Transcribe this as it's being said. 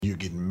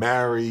getting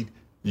married,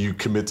 you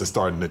commit to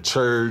starting a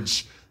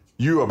church,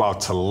 you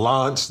about to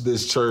launch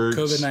this church.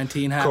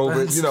 COVID-19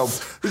 happens.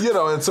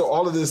 And so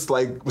all of this,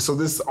 so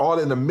this all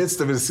in the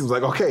midst of it seems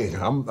like, okay,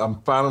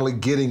 I'm finally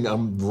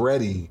I'm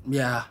ready.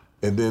 Yeah.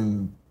 And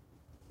then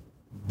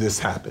this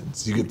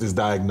happens. You get this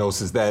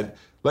diagnosis that,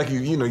 like,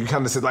 you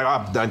kind of said, like,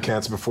 I've done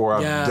cancer before,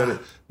 I've done it.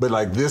 But,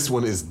 like, this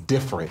one is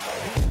different.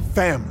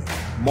 Family,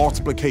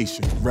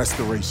 multiplication,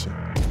 restoration.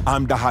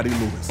 I'm Dhati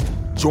Lewis.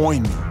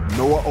 Join me,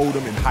 Noah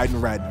Oldham and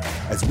Hayden Ratner,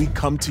 as we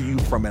come to you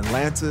from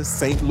Atlanta,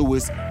 St.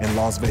 Louis, and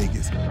Las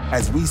Vegas,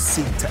 as we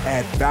seek to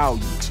add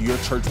value to your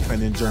church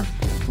planting journey.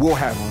 We'll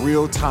have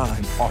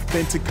real-time,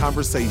 authentic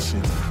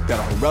conversations that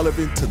are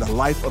relevant to the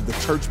life of the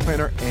church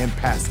planter and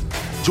pastor.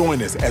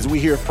 Join us as we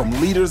hear from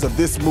leaders of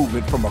this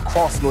movement from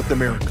across North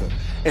America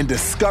and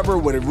discover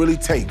what it really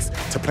takes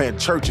to plant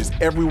churches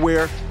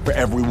everywhere for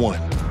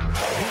everyone.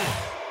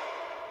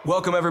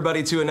 Welcome,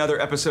 everybody, to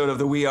another episode of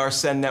the We Are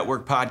Send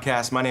Network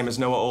podcast. My name is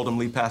Noah Oldham,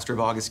 lead pastor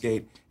of August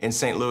Gate in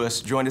St.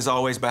 Louis, joined as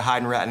always by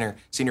Hayden Ratner,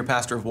 senior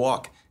pastor of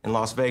Walk in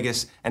Las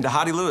Vegas, and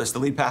Dhati Lewis, the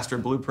lead pastor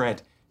of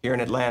Blueprint here in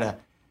Atlanta.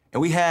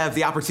 And we have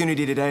the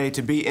opportunity today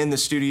to be in the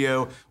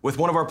studio with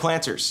one of our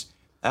planters,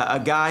 a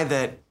guy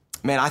that,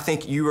 man, I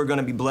think you are going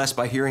to be blessed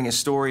by hearing his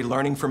story,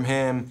 learning from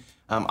him.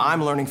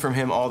 I'm learning from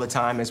him all the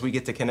time as we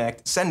get to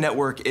connect. Send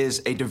Network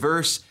is a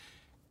diverse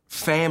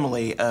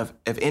family of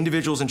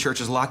individuals and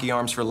churches locking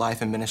arms for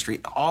life and ministry.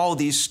 All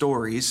these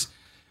stories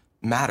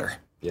matter.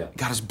 Yeah.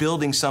 God is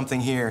building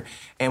something here.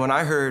 And when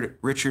I heard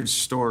Richard's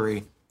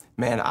story,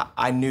 man,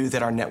 I knew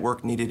that our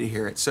network needed to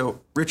hear it.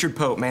 So, Richard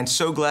Pope, man,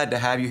 so glad to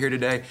have you here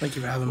today. Thank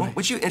you for having me.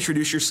 Would you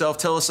introduce yourself?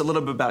 Tell us a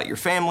little bit about your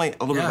family,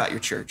 a little bit about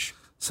your church.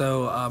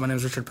 So my name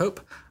is Richard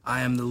Pope.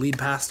 I am the lead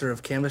pastor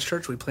of Canvas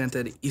Church. We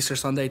planted Easter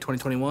Sunday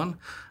 2021.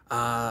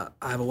 I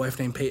have a wife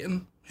named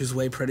Peyton, who's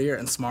way prettier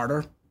and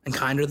smarter and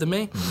kinder than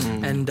me.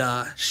 Mm-hmm. And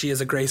she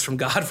is a grace from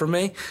God for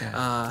me.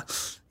 Yeah.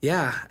 That's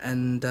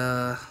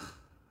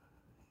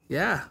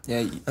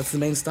the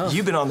main stuff.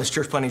 You've been on this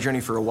church planting journey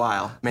for a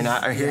while. I mean,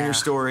 I hear your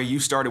story. You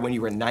started when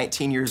you were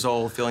 19 years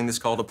old, feeling this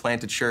call to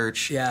plant a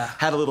church. Yeah.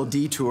 Had a little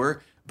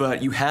detour,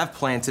 but you have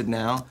planted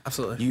now.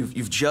 Absolutely.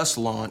 You've just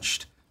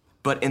launched.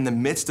 But in the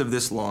midst of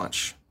this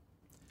launch,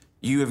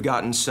 you have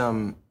gotten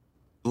some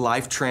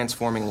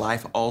life-transforming,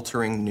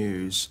 life-altering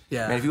news.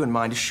 Yeah. Man, if you wouldn't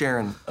mind just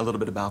sharing a little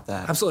bit about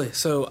that. Absolutely.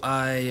 So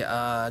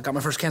I got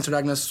my first cancer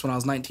diagnosis when I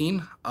was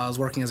 19. I was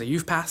working as a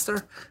youth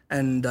pastor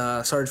and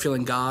started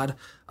feeling God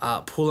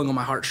pulling on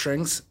my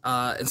heartstrings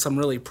in some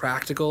really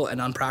practical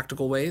and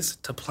unpractical ways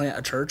to plant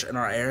a church in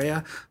our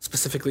area,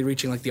 specifically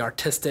reaching like the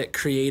artistic,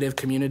 creative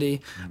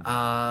community,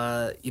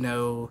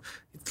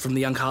 from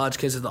the young college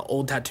kids to the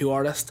old tattoo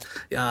artist.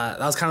 That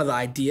was kind of the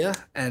idea.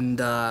 And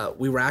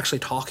we were actually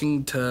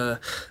talking to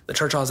the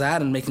church I was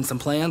at and making some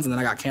plans, and then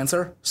I got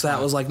cancer. So that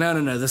was like,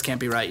 no, this can't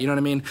be right. You know what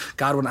I mean?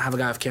 God wouldn't have a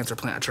guy with cancer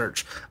plant a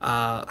church.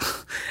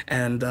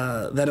 And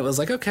then it was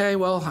like, okay,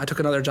 well, I took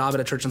another job at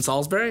a church in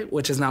Salisbury,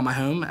 which is now my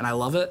home, and I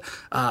love it.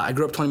 I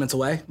grew up 20 minutes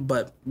away,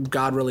 but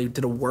God really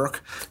did a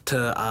work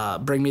to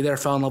bring me there,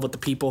 fell in love with the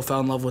people, fell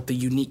in love with the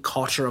unique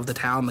culture of the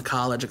town, the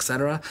college,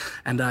 etc.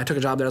 And I took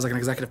a job there as like an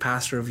executive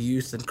pastor of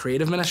youth and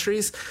creative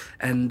ministries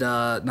and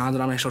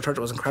non-denominational church.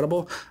 It was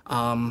incredible.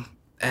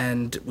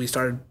 And we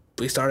started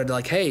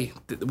like, hey,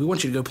 we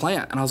want you to go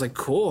plant. And I was like,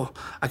 cool,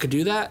 I could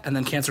do that. And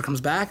then cancer comes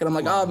back and I'm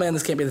like, oh man,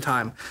 this can't be the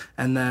time.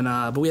 And then,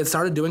 but we had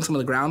started doing some of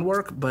the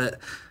groundwork, but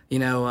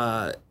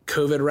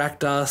COVID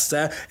wrecked us.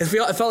 It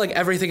felt like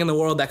everything in the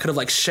world that could have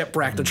like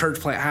shipwrecked a church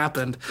plant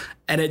happened,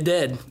 and it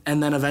did.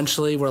 And then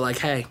eventually we're like,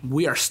 hey,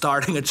 we are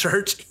starting a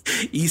church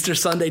Easter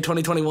Sunday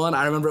 2021.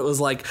 I remember it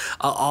was like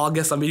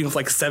August. I'm meeting with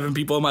like 7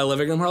 people in my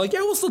living room. We're like, yeah,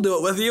 we'll still do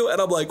it with you.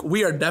 And I'm like,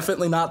 we are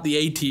definitely not the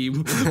A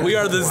team. We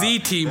are the Z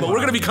team, but we're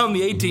going to become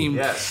the A team.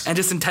 Yes. And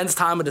just intense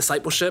time of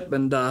discipleship.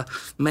 And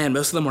man,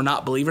 most of them were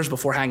not believers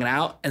before hanging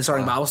out and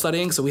starting Bible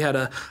studying. So we had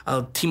a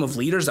team of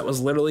leaders that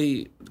was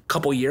literally a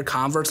couple year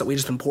converts that we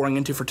just been pouring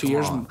into for 2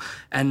 years.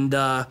 And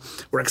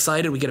we're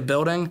excited. We get a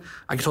building.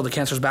 I get told the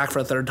cancer's back for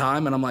a 3rd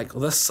time. And I'm like,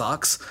 well, this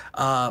sucks.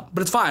 But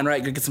it's fine,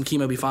 right? Go get some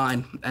chemo, be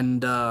fine.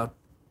 And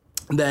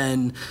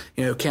then,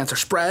 cancer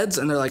spreads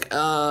and they're like,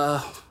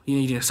 you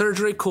need a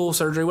surgery, cool,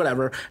 surgery,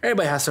 whatever.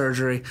 Everybody has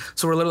surgery.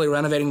 So we're literally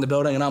renovating the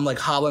building and I'm like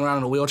hobbling around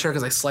in a wheelchair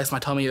because I sliced my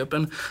tummy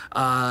open.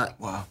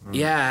 Wow.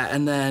 Yeah,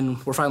 and then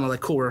we're finally like,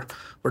 cool,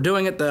 we're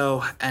doing it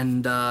though.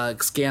 And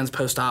scans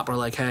post-op are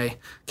like, hey,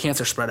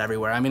 cancer spread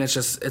everywhere. I mean,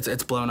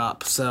 it's blown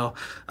up. So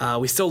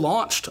we still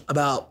launched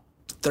about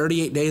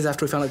 38 days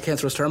after we found out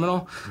cancer was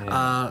terminal.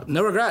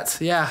 No regrets.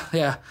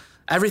 Yeah.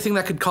 Everything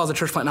that could cause a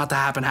church plant not to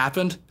happen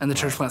happened, and the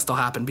church plant still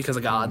happened because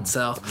of God.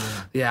 So,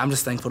 yeah, I'm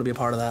just thankful to be a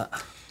part of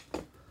that.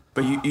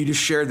 But you just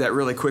shared that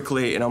really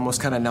quickly and almost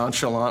kind of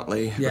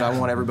nonchalantly. Yeah. But I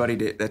want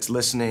everybody that's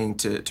listening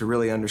to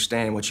really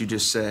understand what you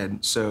just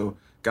said. So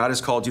God has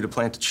called you to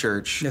plant a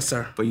church. Yes,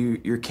 sir. But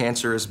your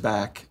cancer is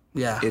back.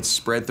 Yeah. It's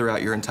spread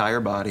throughout your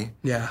entire body.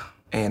 Yeah.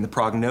 And the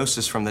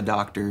prognosis from the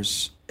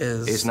doctors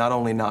is not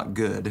only not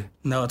good.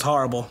 No, it's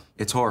horrible.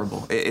 It's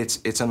horrible.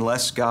 It's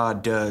unless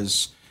God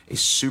does a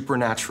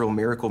supernatural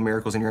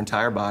miracles in your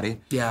entire body.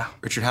 Yeah.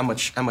 Richard, how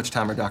much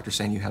time are doctors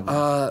saying you have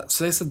left?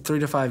 So they said 3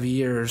 to 5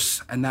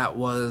 years, and that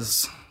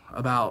was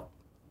about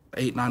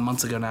 8-9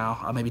 months ago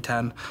now, maybe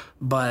 10.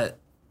 But,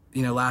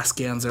 last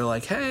scans, they're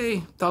like,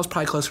 hey, that was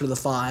probably closer to the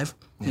 5.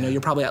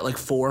 You're probably at like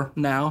 4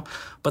 now.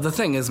 But the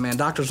thing is, man,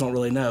 doctors don't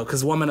really know.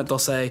 Because one minute they'll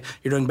say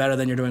you're doing better,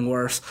 then you're doing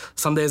worse.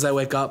 Some days I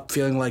wake up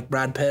feeling like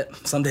Brad Pitt.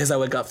 Some days I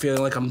wake up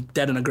feeling like I'm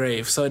dead in a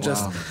grave. So it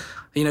just,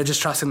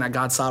 just trusting that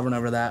God's sovereign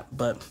over that.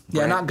 But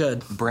yeah, not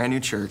good. Brand new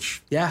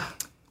church. Yeah.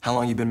 How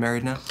long you been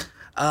married now?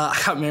 I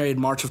got married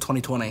March of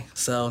 2020,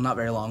 so not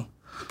very long.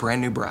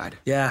 Brand new bride.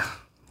 Yeah.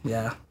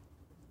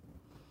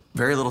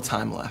 Very little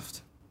time left.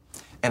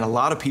 And a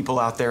lot of people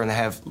out there, and they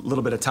have a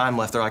little bit of time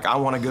left, they're like, I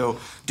want to go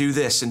do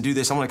this and do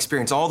this. I want to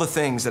experience all the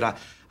things that I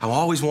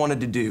always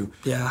wanted to do.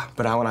 Yeah.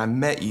 But when I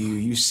met you,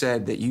 you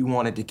said that you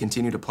wanted to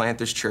continue to plant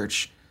this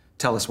church.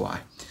 Tell us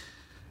why.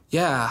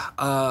 Yeah,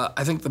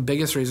 I think the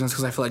biggest reason is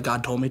because I feel like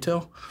God told me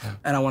to,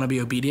 and I want to be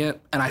obedient,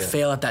 and I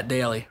fail at that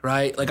daily,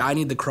 right? Like, I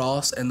need the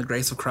cross and the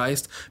grace of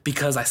Christ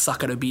because I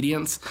suck at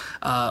obedience,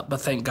 but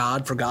thank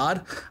God for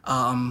God.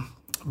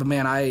 But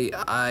man,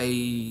 I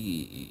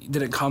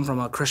didn't come from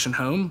a Christian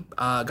home.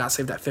 Got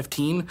saved at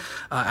 15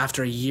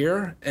 after a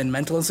year in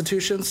mental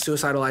institutions,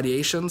 suicidal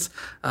ideations.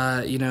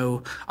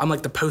 I'm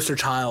like the poster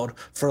child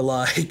for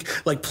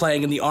like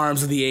playing in the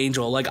arms of the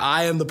angel. Like,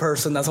 I am the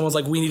person that someone's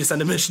like, we need to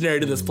send a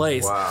missionary to this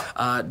place.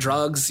 Wow.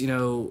 Drugs,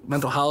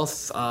 mental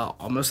health,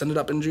 almost ended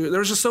up in Jew. There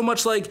was just so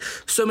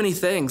many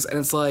things. And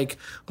it's like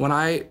when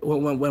I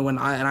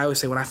always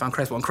say when I found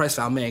Christ, when Christ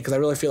found me, because I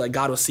really feel like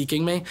God was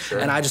seeking me. Sure.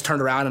 And I just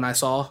turned around and I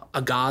saw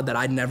a God that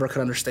I never could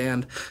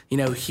understand.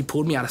 He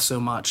pulled me out of so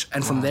much.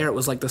 And from there, it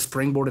was like the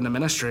springboard into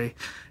ministry.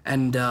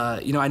 And,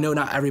 I know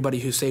not everybody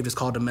who's saved is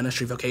called to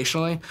ministry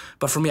vocationally,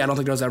 but for me, I don't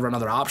think there was ever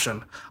another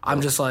option.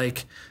 I'm just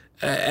like,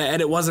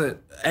 and it wasn't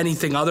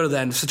anything other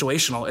than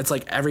situational. It's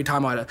like every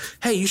time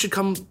hey, you should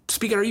come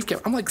speak at our youth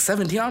camp. I'm like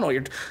 17, I don't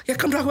know.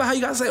 Come talk about how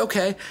you guys say,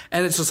 okay.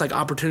 And it's just like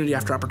opportunity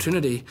after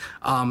opportunity.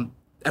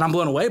 And I'm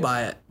blown away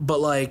by it. But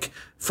like,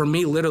 for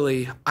me,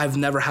 literally, I've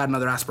never had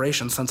another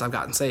aspiration since I've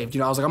gotten saved.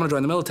 I was like, I'm gonna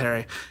join the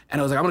military.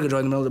 And I was like, I'm gonna go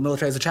join the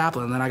military as a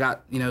chaplain. And then I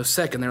got,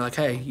 sick, and they're like,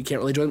 hey, you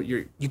can't join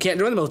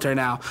the military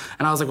now.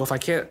 And I was like, well, if I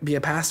can't be a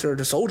pastor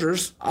to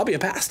soldiers, I'll be a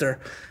pastor.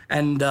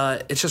 And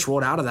it's just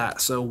rolled out of that.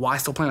 So why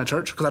still plant a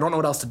church? Because I don't know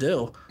what else to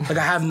do. Like,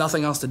 I have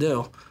nothing else to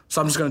do. So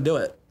I'm just gonna do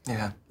it.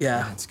 Yeah.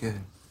 That's good.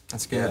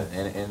 Yeah,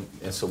 and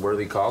it's a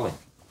worthy calling,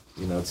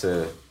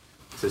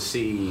 to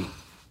see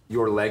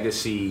your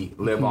legacy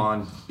live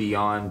on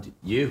beyond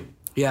you.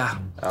 Yeah.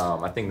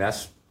 I think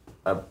that's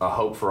a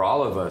hope for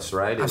all of us,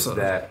 right?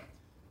 Absolutely. Is that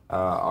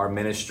our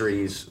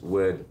ministries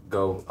would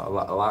go a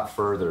lot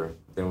further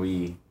than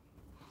we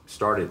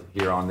started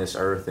here on this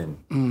earth.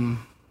 And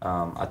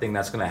I think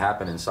that's going to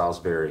happen in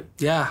Salisbury.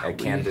 Yeah. At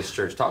Canvas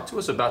Church. Talk to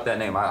us about that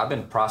name. I've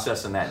been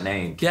processing that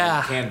name.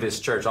 Yeah. Canvas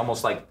Church,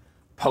 almost like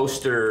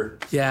poster.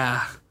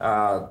 Yeah.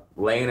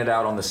 Laying it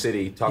out on the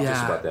city. Talk to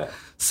us about that.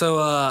 So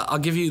I'll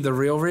give you the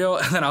real,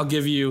 and then I'll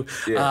give you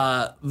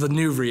the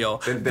new real.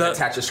 Then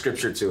attach a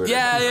scripture to it.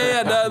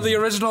 Yeah. The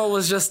original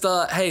was just,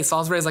 hey,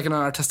 Salisbury is like an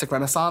artistic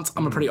renaissance.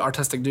 I'm a pretty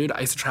artistic dude. I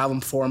used to travel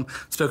and perform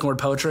spoken word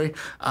poetry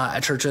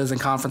at churches and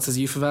conferences,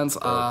 youth events.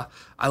 I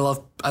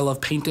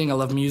love painting. I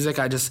love music.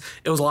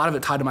 It was a lot of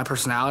it tied to my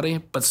personality.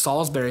 But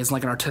Salisbury is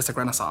like an artistic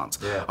renaissance.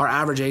 Yeah. Our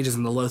average age is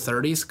in the low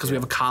 30s because we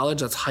have a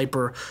college that's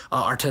hyper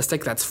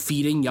artistic, that's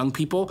feeding young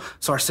people.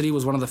 So our city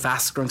was one of the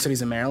fastest growing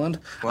cities in Maryland.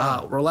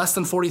 Wow. We're less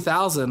than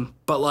 40,000,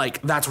 but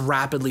like that's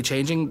rapidly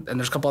changing. And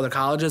there's a couple other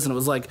colleges, and it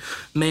was like,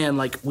 man,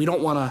 like we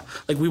want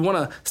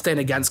to stand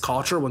against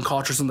culture when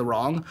culture's in the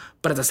wrong,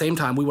 but at the same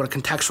time we want to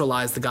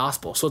contextualize the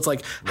gospel. So it's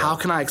like, how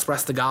can I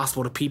express the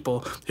gospel to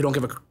people who don't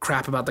give a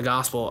crap about the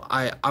gospel?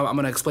 I'm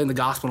going to explain the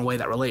gospel in a way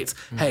that relates.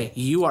 Hey,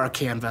 you are a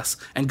canvas,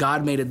 and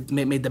God made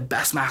the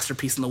best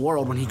masterpiece in the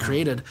world when He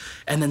created,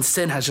 and then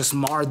sin has just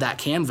marred that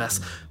canvas.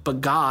 But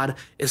God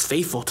is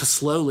faithful to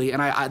slowly,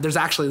 and there's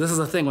actually, this is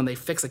the thing, when they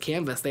fix a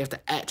canvas, they have to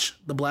etch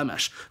the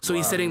blemish. So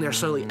He's sitting there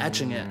slowly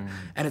etching it,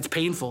 and it's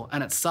painful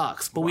and it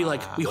sucks. But we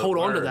hold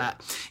on to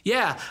that.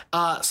 Yeah.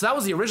 So that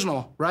was the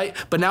original, right?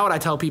 But now what I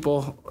tell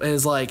people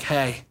is like,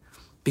 hey,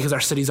 because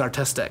our city's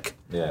artistic.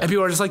 Yeah. And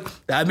people are just like,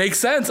 that makes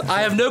sense.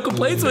 I have no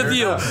complaints with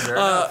you.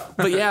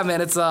 But yeah, man,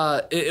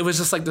 it was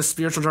just like the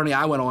spiritual journey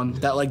I went on,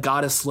 that like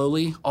God is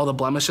slowly, all the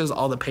blemishes,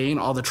 all the pain,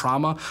 all the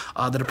trauma,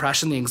 the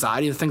depression, the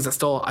anxiety, the things that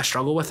still I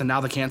struggle with, and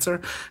now the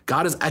cancer,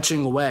 God is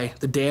etching away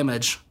the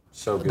damage,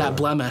 that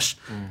blemish,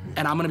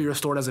 and I'm going to be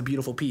restored as a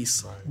beautiful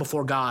piece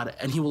before God,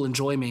 and He will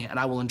enjoy me, and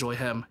I will enjoy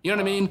Him. You know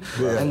what I mean?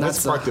 Yeah, and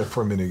let's park there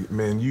for a minute,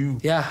 man.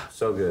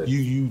 So good.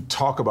 You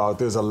talk about,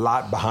 there's a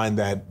lot behind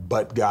that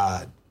but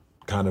God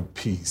kind of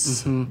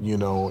piece, and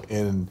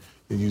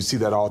you see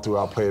that all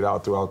throughout, played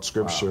out throughout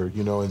Scripture,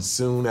 and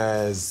soon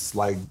as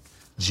like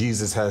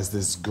Jesus has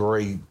this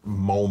great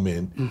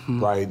moment,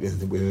 right,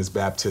 in His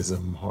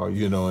baptism, or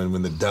and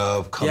when the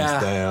dove comes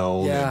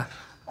down. Yeah.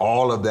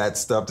 all of that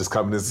stuff that's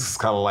coming. This is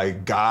kind of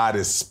like God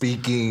is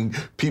speaking.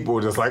 People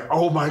are just like,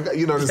 oh my God,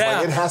 you know, it's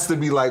like, it has to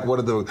be like one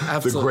of the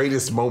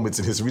greatest moments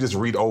in history. We just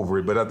read over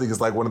it, but I think it's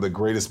like one of the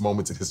greatest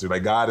moments in history.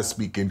 Like God is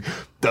speaking,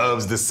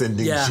 doves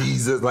descending,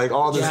 Jesus, like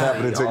all this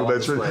happening, taking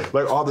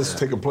like all this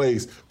taking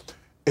place.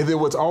 And then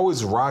what's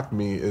always rocked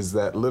me is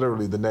that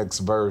literally the next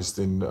verse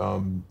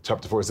in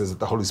chapter 4 says that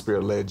the Holy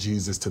Spirit led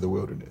Jesus to the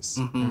wilderness.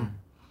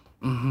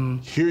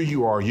 Here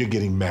you are, you're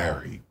getting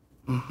married.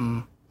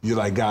 You're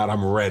like, God,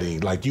 I'm ready.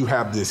 Like you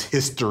have this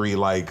history,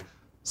 like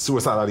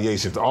suicidal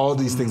ideations, all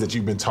these things that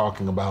you've been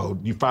talking about.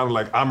 You finally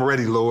like, I'm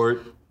ready,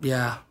 Lord.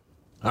 Yeah.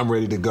 I'm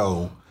ready to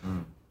go.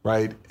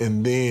 Right?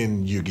 And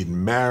then you're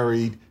getting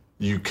married.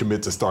 You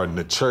commit to starting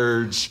the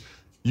church.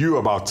 You're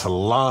about to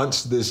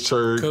launch this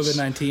church.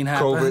 COVID-19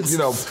 happens.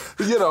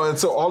 And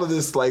so all of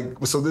this, like,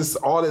 so this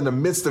all in the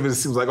midst of it, it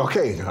seems like,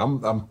 okay,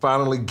 I'm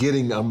finally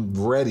I'm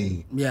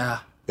ready. Yeah.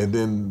 And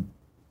then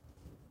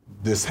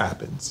this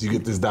happens. You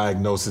get this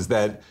diagnosis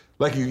that,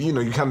 like, you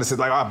kind of said,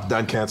 like, I've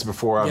done cancer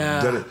before,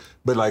 I've done it.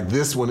 But like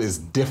this one is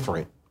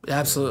different.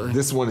 Absolutely.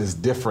 This one is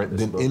different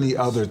than any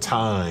other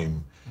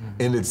time.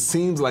 And it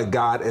seems like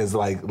God has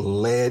like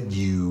led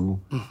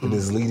you and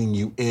is leading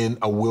you in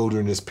a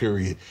wilderness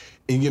period.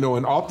 And,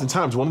 and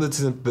oftentimes one of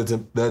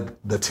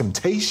the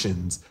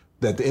temptations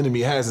that the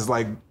enemy has is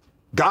like,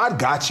 God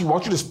got you. Why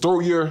don't you just throw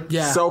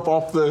yourself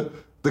off the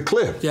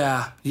cliff?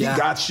 Yeah. He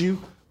got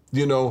you.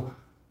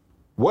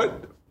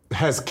 What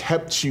has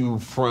kept you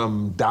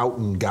from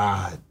doubting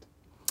God?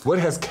 What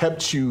has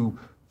kept you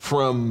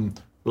from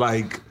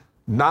like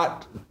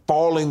not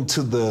falling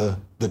to the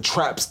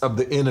traps of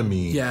the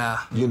enemy? Yeah.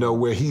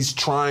 Where he's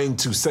trying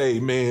to say,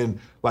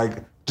 man, like,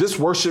 just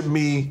worship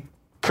me,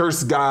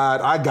 curse God,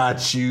 I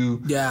got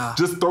you. Yeah.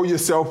 Just throw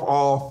yourself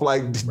off.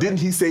 Like, didn't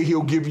he say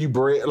he'll give you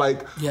bread?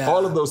 Like,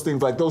 all of those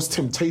things, like those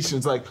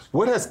temptations, like,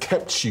 what has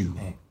kept you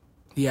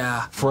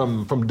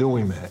from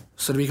doing that?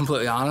 So to be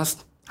completely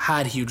honest, I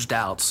had huge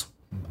doubts.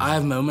 I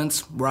have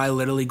moments where I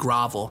literally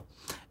grovel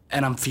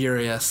and I'm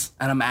furious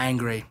and I'm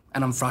angry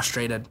and I'm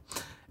frustrated.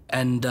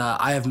 And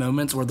I have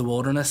moments where the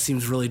wilderness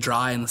seems really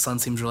dry and the sun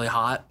seems really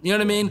hot. You know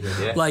what I mean?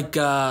 Yeah. Like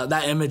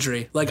that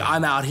imagery. Like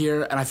I'm out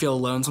here and I feel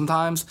alone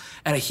sometimes.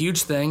 And a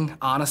huge thing,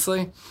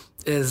 honestly,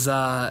 is,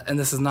 and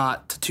this is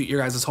not to toot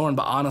your guys' horn,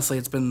 but honestly,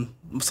 it's been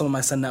some of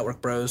my Send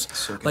Network bros,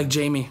 like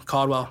Jamie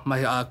Caldwell,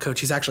 my coach.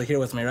 He's actually here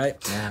with me, right?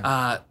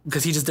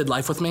 Because he just did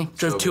life with me.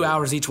 Drove 2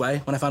 hours each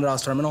way when I found out I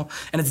was terminal.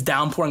 And it's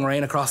downpouring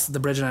rain across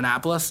the bridge in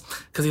Annapolis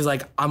because he's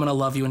like, I'm going to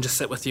love you and just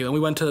sit with you. And we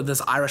went to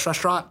this Irish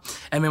restaurant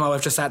and me and my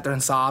wife just sat there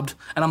and sobbed.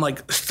 And I'm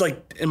like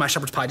in my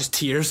shepherd's pie, just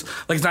tears.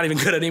 Like it's not even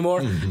good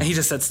anymore. And he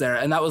just sits there.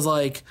 And that was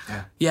like,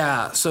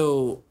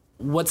 so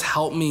what's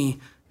helped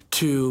me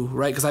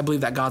right? Because I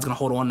believe that God's going to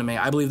hold on to me.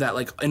 I believe that,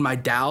 like, in my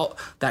doubt,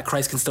 that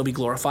Christ can still be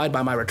glorified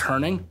by my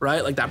returning,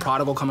 right? Like that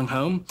prodigal coming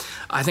home.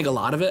 I think a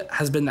lot of it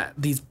has been that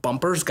these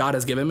bumpers God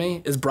has given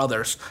me is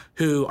brothers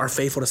who are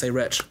faithful to say,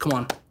 Rich, come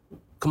on.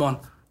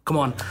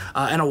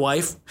 And a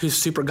wife who's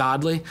super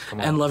godly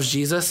and loves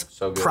Jesus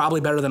probably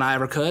better than I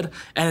ever could.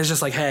 And it's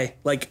just like, hey,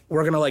 like,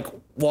 we're going to, like,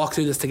 walk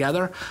through this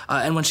together.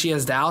 And when she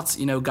has doubts,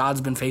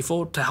 God's been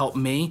faithful to help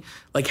me,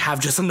 like, have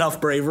just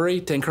enough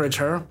bravery to encourage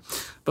her.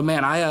 But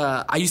man,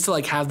 I used to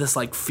like have this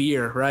like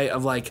fear, right,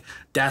 of like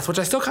death, which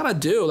I still kind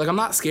of do. Like I'm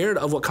not scared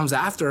of what comes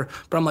after,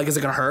 but I'm like, is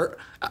it gonna hurt?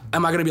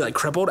 Am I gonna be like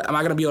crippled? Am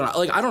I gonna be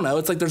like, I don't know.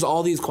 It's like there's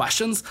all these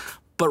questions.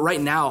 But right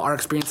now, our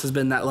experience has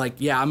been that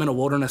like, I'm in a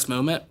wilderness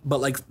moment,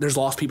 but like there's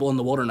lost people in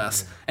the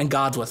wilderness and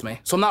God's with me.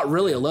 So I'm not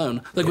really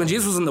alone. Like when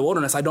Jesus was in the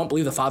wilderness, I don't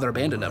believe the Father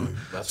abandoned him.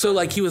 So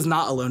like he was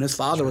not alone. His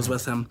Father was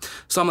with him.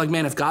 So I'm like,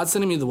 man, if God's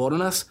sending me to the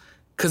wilderness,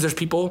 because there's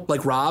people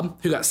like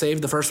Rob who got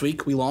saved the first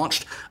week we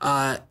launched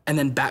and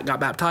then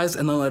got baptized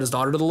and then led his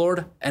daughter to the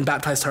Lord and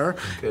baptized her.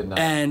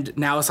 And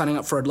now is signing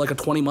up for like a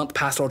 20-month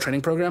pastoral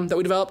training program that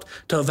we developed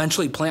to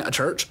eventually plant a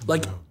church.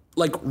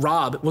 Like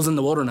Rob was in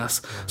the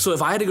wilderness. So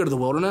if I had to go to the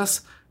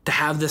wilderness to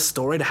have this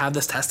story, to have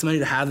this testimony,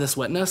 to have this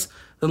witness,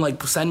 then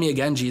like send me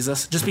again,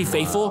 Jesus. Just be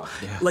faithful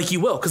like you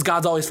will, because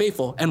God's always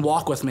faithful, and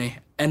walk with me.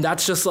 And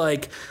that's just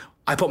like,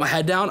 I put my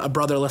head down, a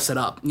brother lifts it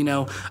up.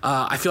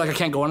 I feel like I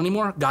can't go on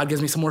anymore. God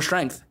gives me some more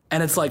strength.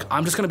 And it's like,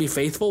 I'm just going to be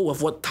faithful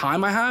with what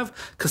time I have,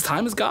 because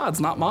time is God's,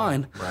 not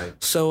mine. Right.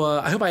 So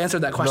I hope I answered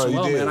that question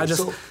well, man.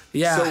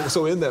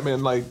 So in that,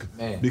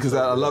 man, because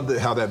I love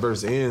how that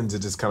verse ends. It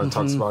just kind of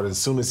talks about it. As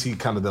soon as he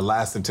kind of the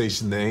last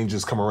temptation, the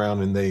angels come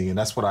around and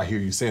that's what I hear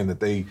you saying, that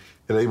they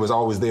was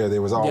always there. They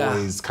was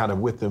always kind of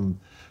with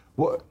him.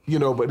 Well,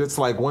 but it's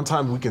like one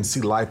time we can see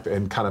life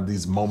and kind of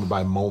these moment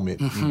by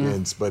moment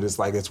events, but it's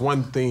like, it's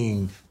one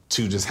thing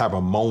to just have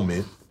a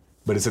moment,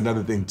 but it's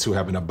another thing to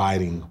have an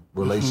abiding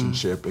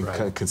relationship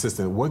and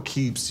consistent. What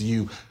keeps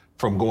you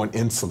from going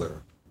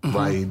insular,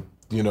 right?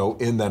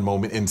 In that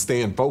moment and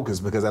staying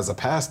focused? Because as a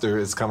pastor,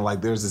 it's kind of like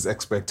there's this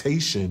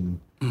expectation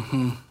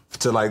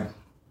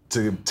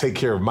to take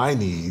care of my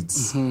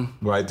needs,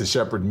 right? To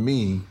shepherd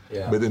me,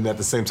 but then at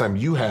the same time,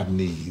 you have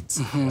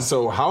needs.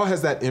 So how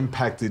has that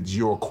impacted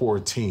your core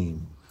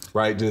team?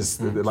 right?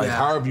 Just like,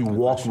 how have you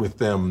walked with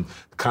them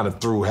kind of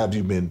through? Have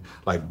you been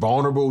like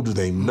vulnerable? Do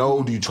they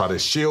know? Do you try to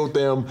shield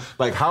them?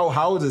 Like,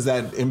 how does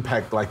that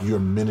impact like your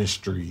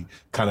ministry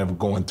kind of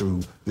going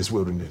through this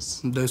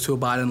wilderness? Those who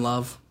abide in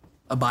love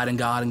abide in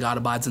God, and God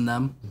abides in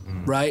them,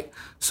 right?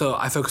 So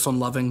I focus on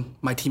loving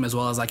my team as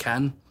well as I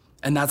can.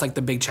 And that's like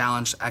the big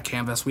challenge at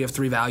Canvas. We have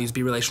 3 values: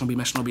 be relational, be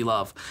missional, be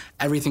love.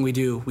 Everything we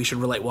do, we should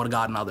relate well to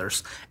God and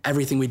others.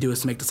 Everything we do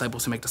is to make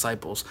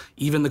disciples.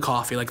 Even the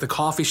coffee, like the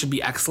coffee should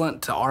be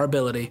excellent to our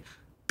ability,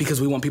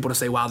 because we want people to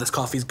say, wow, this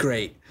coffee's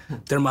great.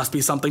 There must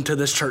be something to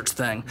this church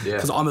thing.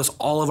 Because almost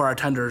all of our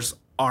attenders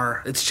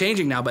are, it's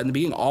changing now, but in the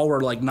beginning, all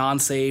were like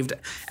non-saved,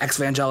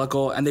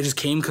 ex-evangelical, and they just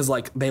came because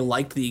like they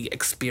liked the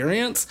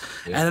experience,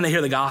 and then they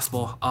hear the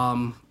gospel.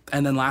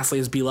 And then lastly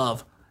is be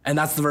love. And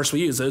that's the verse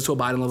we use: those who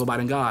abide in love abide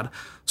in God.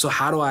 So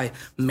how do I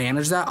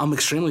manage that? I'm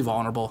extremely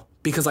vulnerable,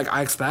 because like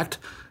I expect,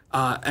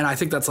 and I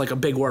think that's like a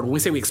big word. When we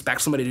say we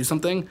expect somebody to do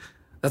something,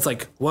 that's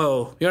like,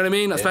 whoa, you know what I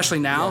mean? Especially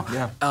now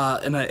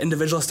in an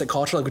individualistic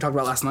culture like we talked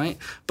about last night.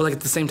 But like at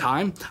the same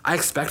time, I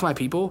expect my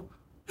people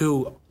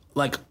who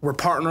like we're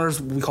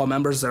partners, we call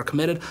members that are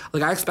committed.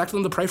 Like I expect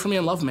them to pray for me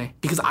and love me,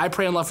 because I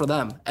pray and love for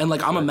them. And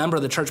like I'm a member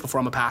of the church before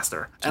I'm a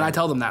pastor, and I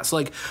tell them that. So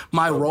like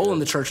my role in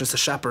the church is to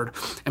shepherd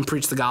and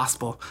preach the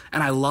gospel,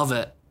 and I love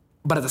it.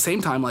 But at the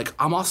same time, like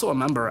I'm also a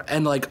member,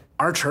 and like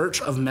our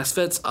church of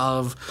misfits,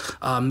 of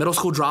middle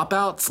school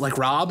dropouts, like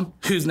Rob,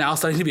 who's now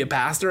studying to be a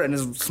pastor and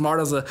is smart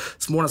as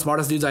one of the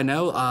smartest dudes I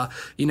know.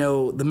 You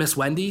know, the Miss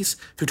Wendy's,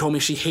 who told me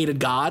she hated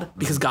God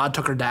because God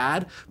took her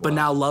dad, but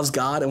now loves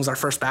God and was our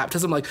first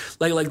baptism.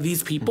 Like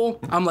these people,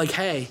 I'm like,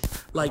 hey,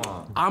 like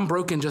I'm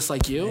broken just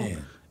like you,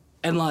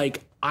 and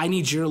like I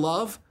need your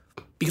love,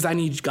 because I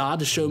need God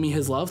to show me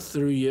His love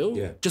through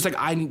you. Just like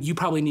you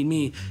probably need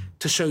me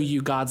to show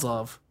you God's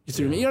love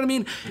through me. You know what I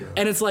mean?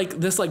 And it's like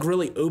this like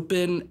really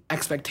open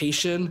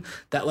expectation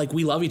that like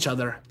we love each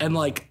other. And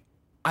like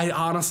I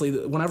honestly,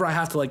 whenever I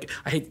have to like,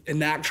 I hate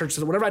enact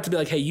churches, whenever I have to be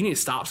like, hey, you need to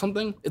stop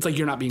something, it's like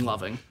you're not being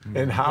loving.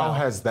 And how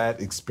has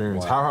that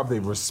experience, how have they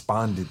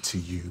responded to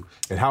you?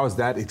 And how is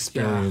that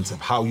experience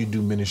of how you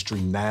do ministry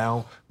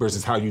now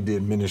versus how you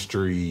did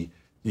ministry,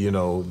 you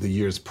know, the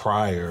years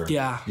prior?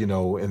 You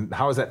know, and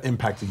how has that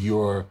impacted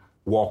your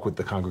walk with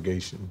the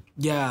congregation?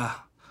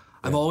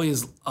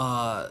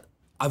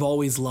 I've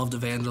always loved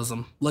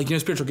evangelism. Like, you know,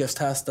 spiritual gifts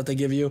test that they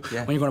give you when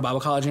you're going to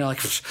Bible college, and you're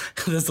like,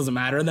 this doesn't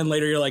matter. And then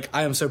later you're like,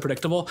 I am so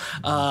predictable.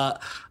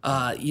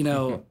 You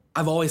know,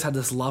 I've always had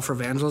this love for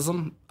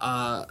evangelism.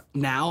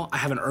 Now I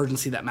have an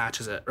urgency that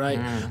matches it, right?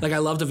 Like I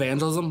loved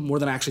evangelism more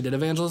than I actually did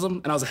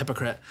evangelism, and I was a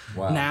hypocrite.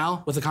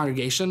 Now with the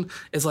congregation,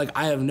 it's like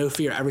I have no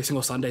fear every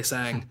single Sunday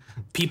saying,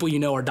 people you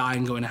know are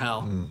dying, going to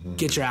hell.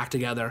 Get your act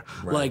together.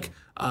 Like,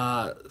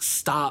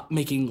 stop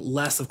making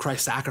less of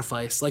Christ's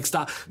sacrifice. Like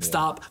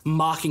stop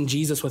mocking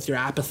Jesus with your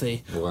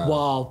apathy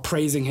while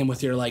praising Him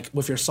with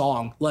your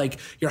song. Like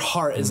your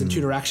heart is in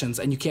two directions,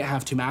 and you can't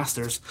have two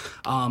masters.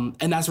 And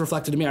that's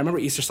reflected in me. I remember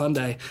Easter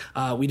Sunday,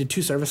 we did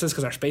 2 services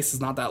because our space is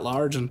not that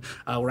large, and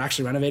we're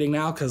actually renovating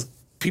now because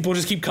people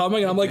just keep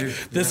coming, and I'm like,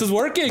 this is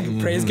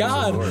working. Praise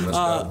God.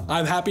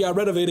 I'm happy I'm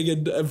renovating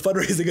and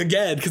fundraising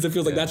again, because it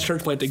feels like that's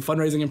church planting,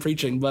 fundraising and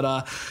preaching.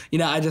 But, you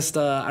know,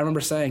 I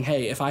remember saying,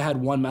 hey, if I had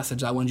one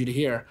message I wanted you to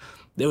hear,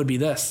 it would be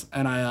this.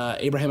 And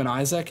Abraham and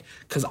Isaac,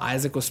 because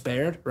Isaac was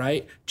spared,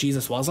 right?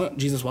 Jesus wasn't.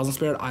 Jesus wasn't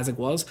spared. Isaac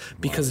was.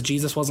 Because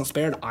Jesus wasn't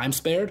spared, I'm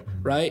spared,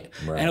 right?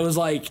 And it was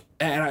like,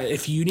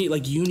 if you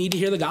need to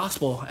hear the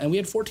gospel. And we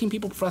had 14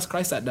 people profess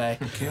Christ that day.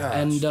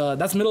 And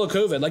that's middle of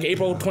COVID, like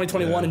April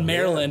 2021 in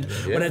Maryland,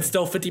 when it's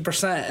still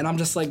 50%. And I'm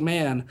just like,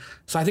 man.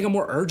 So I think I'm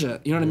more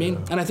urgent. You know what I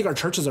mean? And I think our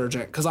church is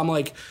urgent, because I'm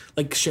like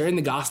sharing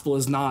the gospel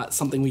is not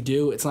something we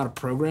do. It's not a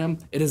program.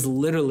 It is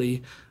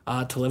literally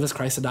to live as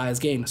Christ, to die as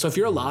gain. So if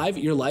you're alive,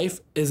 your life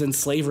is in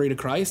slavery to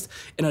Christ,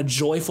 in a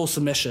joyful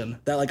submission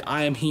that like,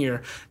 I am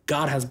here,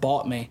 God has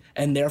bought me,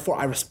 and therefore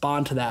I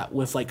respond to that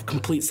with like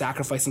complete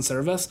sacrifice and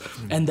service.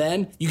 And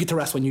then you get to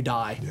rest when you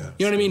die. You know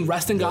what I mean?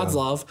 Rest in God's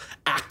love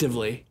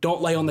actively.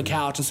 Don't lay on the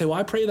couch and say, well,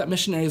 I pray that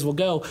missionaries will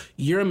go.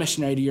 You're a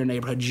missionary to your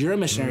neighborhood. You're a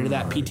missionary to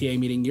that PTA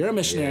meeting. You're a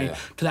missionary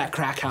to that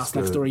crack house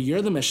next door.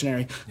 You're the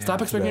missionary.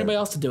 Stop expecting anybody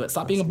else to do it.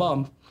 Stop being a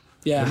bum.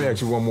 Let me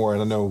ask you one more,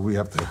 and I know we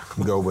have to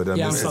go, but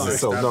this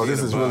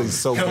is really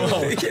so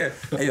good.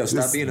 Hey, yo,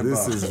 stop being a bum.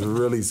 This is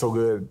really so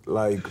good.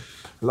 Like,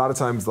 a lot of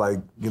times, like,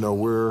 you know,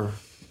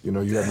 you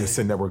have your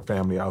Sin Network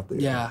family out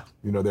there.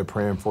 You know, they're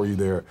praying for you.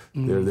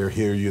 They're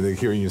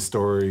hearing your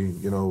story,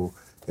 you know,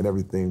 and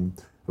everything.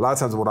 A lot of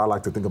times what I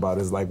like to think about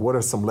is like, what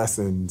are some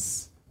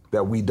lessons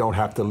that we don't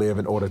have to live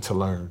in order to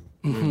learn?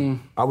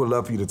 I would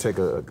love for you to take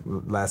a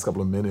last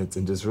couple of minutes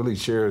and just really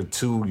share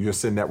to your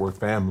Sin Network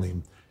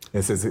family.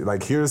 And says,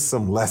 like, here's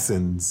some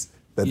lessons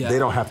that they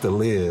don't have to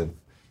live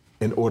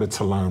in order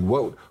to learn.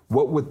 What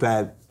would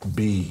that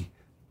be?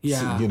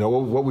 So, you know,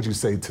 what would you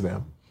say to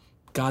them?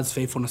 God's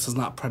faithfulness is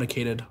not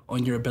predicated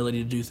on your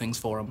ability to do things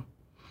for Him.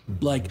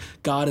 Like,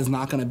 God is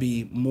not going to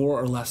be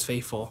more or less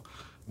faithful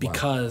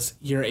because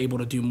you're able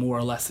to do more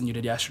or less than you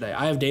did yesterday.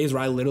 I have days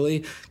where I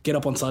literally get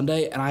up on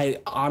Sunday and I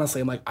honestly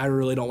am like, I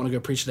really don't want to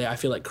go preach today. I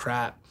feel like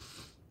crap.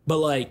 But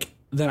like,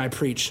 then I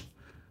preach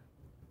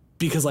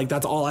because like,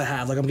 that's all I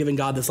have. Like I'm giving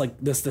God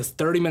this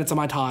 30 minutes of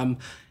my time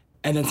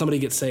and then somebody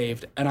gets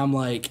saved. And I'm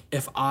like,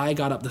 if I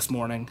got up this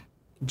morning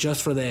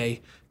just for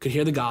they could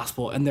hear the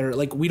gospel and they're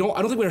like, I don't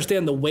think we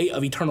understand the weight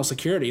of eternal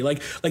security.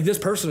 Like this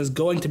person is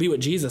going to be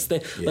with Jesus.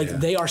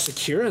 They are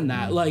secure in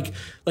that. Like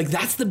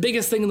that's the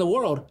biggest thing in the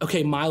world.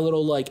 Okay. My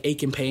little like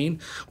ache and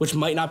pain, which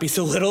might not be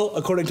so little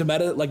according to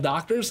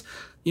doctors,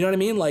 you know what I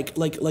mean?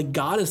 Like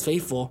God is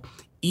faithful,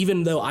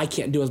 even though I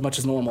can't do as much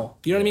as normal.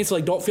 You know what I mean? So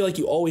like, don't feel like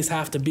you always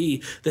have to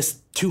be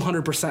this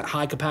 200%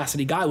 high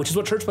capacity guy, which is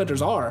what church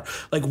planters are.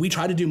 Like we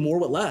try to do more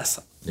with less,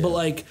 but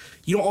like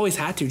you don't always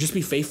have to. Just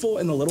be faithful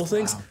in the little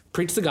things,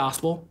 preach the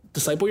gospel,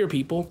 disciple your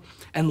people,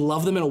 and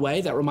love them in a way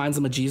that reminds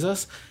them of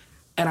Jesus.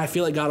 And I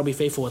feel like God will be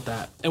faithful with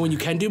that. And when you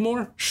can do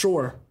more,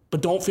 sure,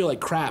 but don't feel like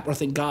crap or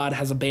think God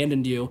has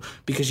abandoned you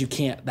because you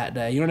can't that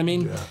day. You know what I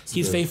mean? Yeah,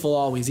 He's faithful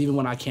always, even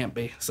when I can't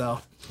be.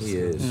 So He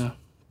is.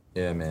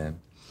 Yeah, man.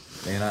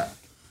 Man,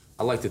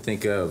 I like to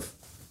think of,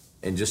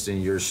 and just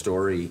in your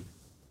story,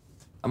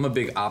 I'm a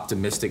big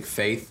optimistic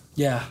faith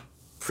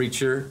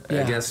preacher,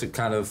 I guess,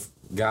 kind of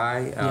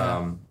guy.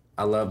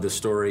 I love the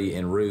story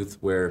in Ruth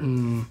where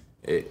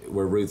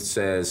Ruth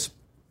says,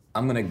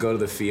 I'm going to go to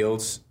the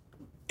fields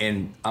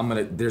and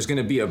there's going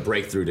to be a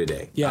breakthrough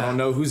today. I don't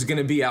know who's going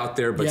to be out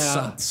there, but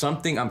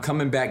something, I'm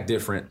coming back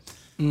different.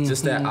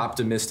 Just that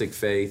optimistic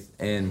faith.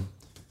 And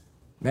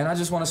man, I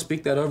just want to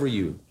speak that over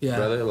you,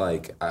 brother.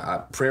 Like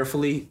I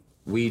prayerfully,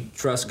 we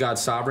trust God's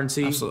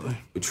sovereignty. Absolutely.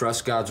 We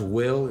trust God's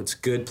will. It's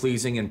good,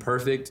 pleasing, and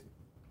perfect.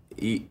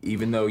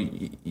 Even though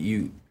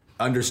you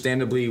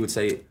understandably would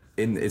say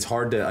it's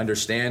hard to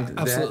understand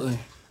Absolutely. that.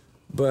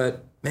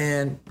 But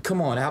man, come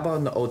on. How about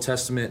in the Old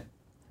Testament?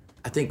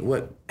 I think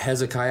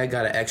Hezekiah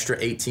got an extra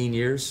 18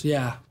 years.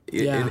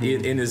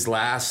 In his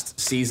last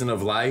season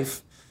of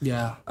life.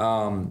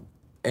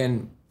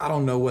 And I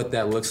don't know what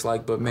that looks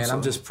like, but man,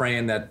 I'm just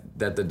praying that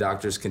the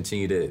doctors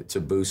continue to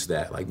boost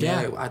that. Like,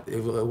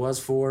 it was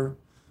 4.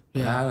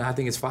 I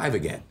think it's 5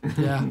 again.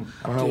 I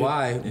don't know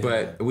why,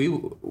 but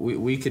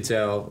we could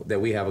tell that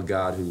we have a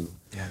God who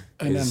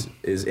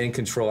is in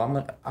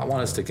control. I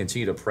want us to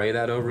continue to pray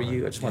that over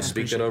you. I just want to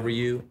speak that over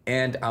you,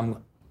 and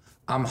I'm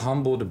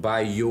humbled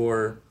by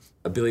your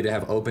ability to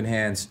have open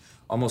hands,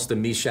 almost the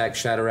Meshach,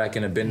 Shadrach,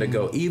 and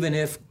Abednego. Even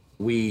if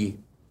we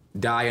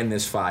die in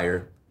this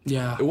fire.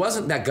 It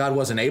wasn't that God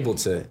wasn't able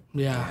to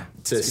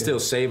still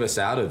save us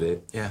out of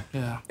it.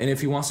 And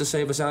if He wants to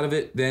save us out of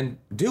it, then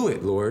do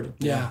it, Lord.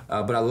 But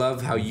I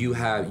love how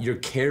you're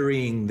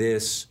carrying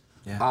this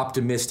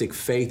optimistic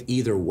faith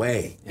either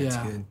way. That's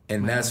good.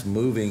 And that's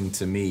moving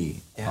to me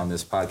on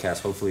this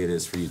podcast. Hopefully it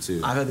is for you too.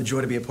 I've had the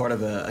joy to be a part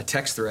of a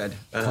text thread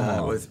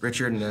with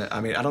Richard, and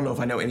I don't know if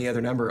I know any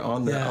other number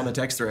on the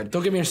text thread.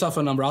 Don't give me your cell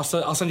phone number. I'll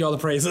send you all the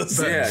praises.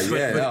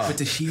 But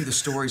to hear the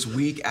stories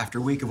week after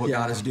week of what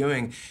God is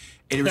doing.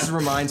 It just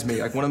reminds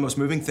me, like one of the most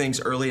moving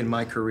things early in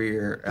my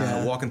career,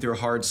 walking through a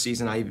hard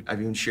season, I've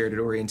even shared at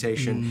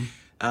orientation,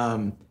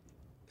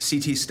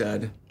 C.T.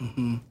 Studd,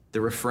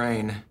 the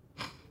refrain,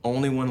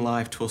 only one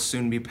life 'twill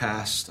soon be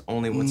past,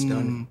 only what's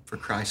done for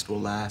Christ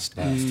will last.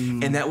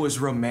 And that was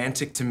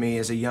romantic to me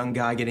as a young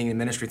guy getting in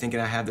ministry, thinking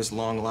I have this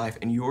long life.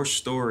 And your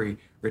story,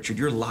 Richard,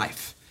 your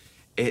life,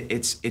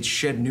 it's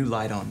shed new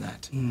light on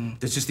that.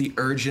 There's just the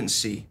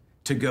urgency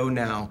to go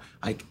now.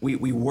 Like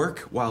we work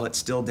while it's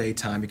still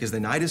daytime because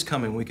the night is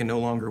coming. We can no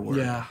longer work.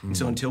 And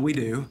so until we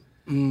do,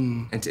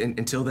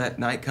 until that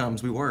night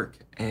comes, we work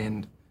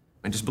and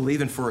just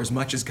believing for as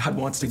much as God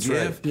wants to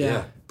give.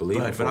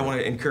 But I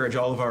want to encourage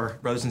all of our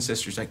brothers and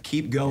sisters, like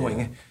keep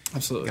going.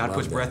 Absolutely. God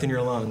puts breath in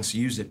your lungs.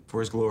 Use it for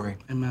His glory.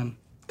 Amen.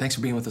 Thanks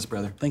for being with us,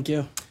 brother. Thank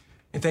you.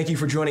 And thank you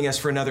for joining us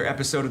for another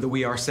episode of the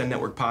We Are Send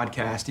Network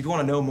podcast. If you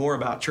want to know more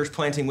about church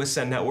planting with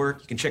Send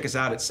Network, you can check us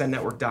out at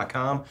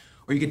sendnetwork.com.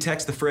 Or you can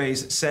text the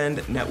phrase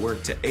Send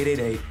Network to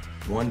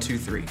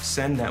 888-123.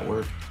 Send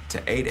Network to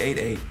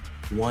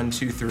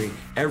 888-123.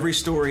 Every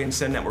story in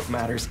Send Network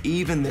matters,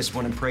 even this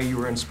one, and pray you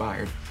were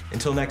inspired.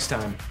 Until next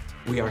time,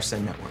 we are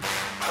Send Network.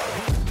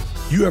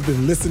 You have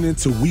been listening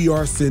to We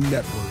Are Send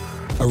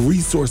Network, a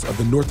resource of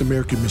the North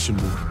American Mission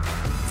Board.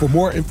 For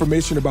more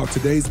information about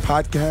today's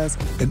podcast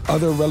and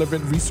other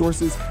relevant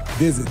resources,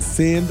 visit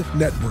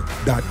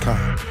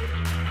sendnetwork.com.